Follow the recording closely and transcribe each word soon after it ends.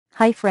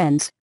Hi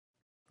friends.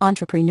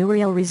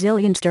 Entrepreneurial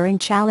resilience during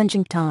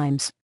challenging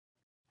times.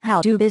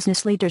 How do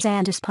business leaders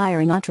and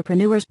aspiring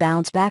entrepreneurs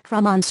bounce back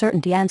from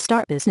uncertainty and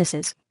start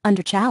businesses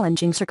under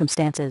challenging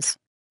circumstances?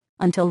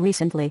 Until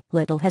recently,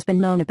 little has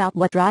been known about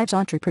what drives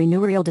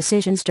entrepreneurial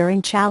decisions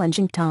during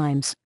challenging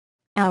times.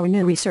 Our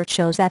new research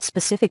shows that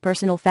specific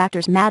personal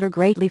factors matter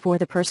greatly for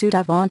the pursuit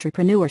of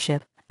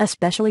entrepreneurship,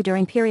 especially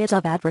during periods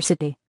of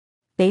adversity.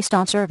 Based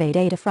on survey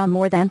data from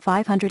more than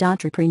 500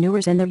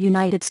 entrepreneurs in the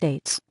United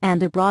States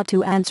and abroad,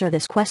 to answer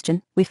this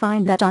question, we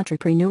find that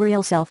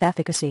entrepreneurial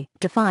self-efficacy,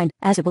 defined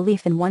as a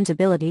belief in one's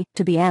ability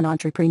to be an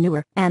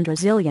entrepreneur, and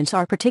resilience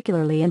are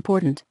particularly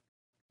important.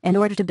 In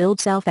order to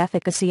build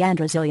self-efficacy and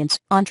resilience,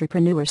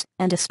 entrepreneurs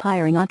and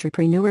aspiring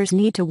entrepreneurs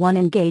need to 1.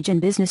 Engage in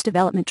business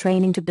development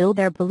training to build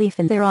their belief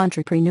in their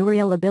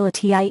entrepreneurial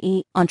ability,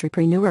 i.e.,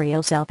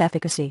 entrepreneurial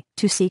self-efficacy,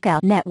 2. Seek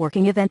out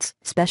networking events,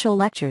 special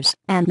lectures,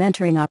 and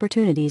mentoring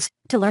opportunities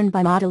to learn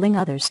by modeling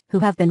others who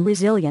have been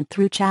resilient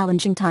through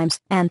challenging times,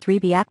 and 3.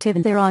 Be active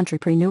in their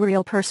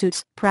entrepreneurial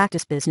pursuits,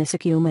 practice business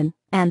acumen,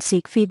 and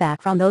seek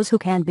feedback from those who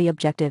can be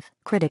objective,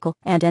 critical,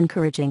 and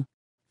encouraging.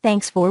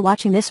 Thanks for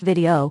watching this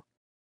video.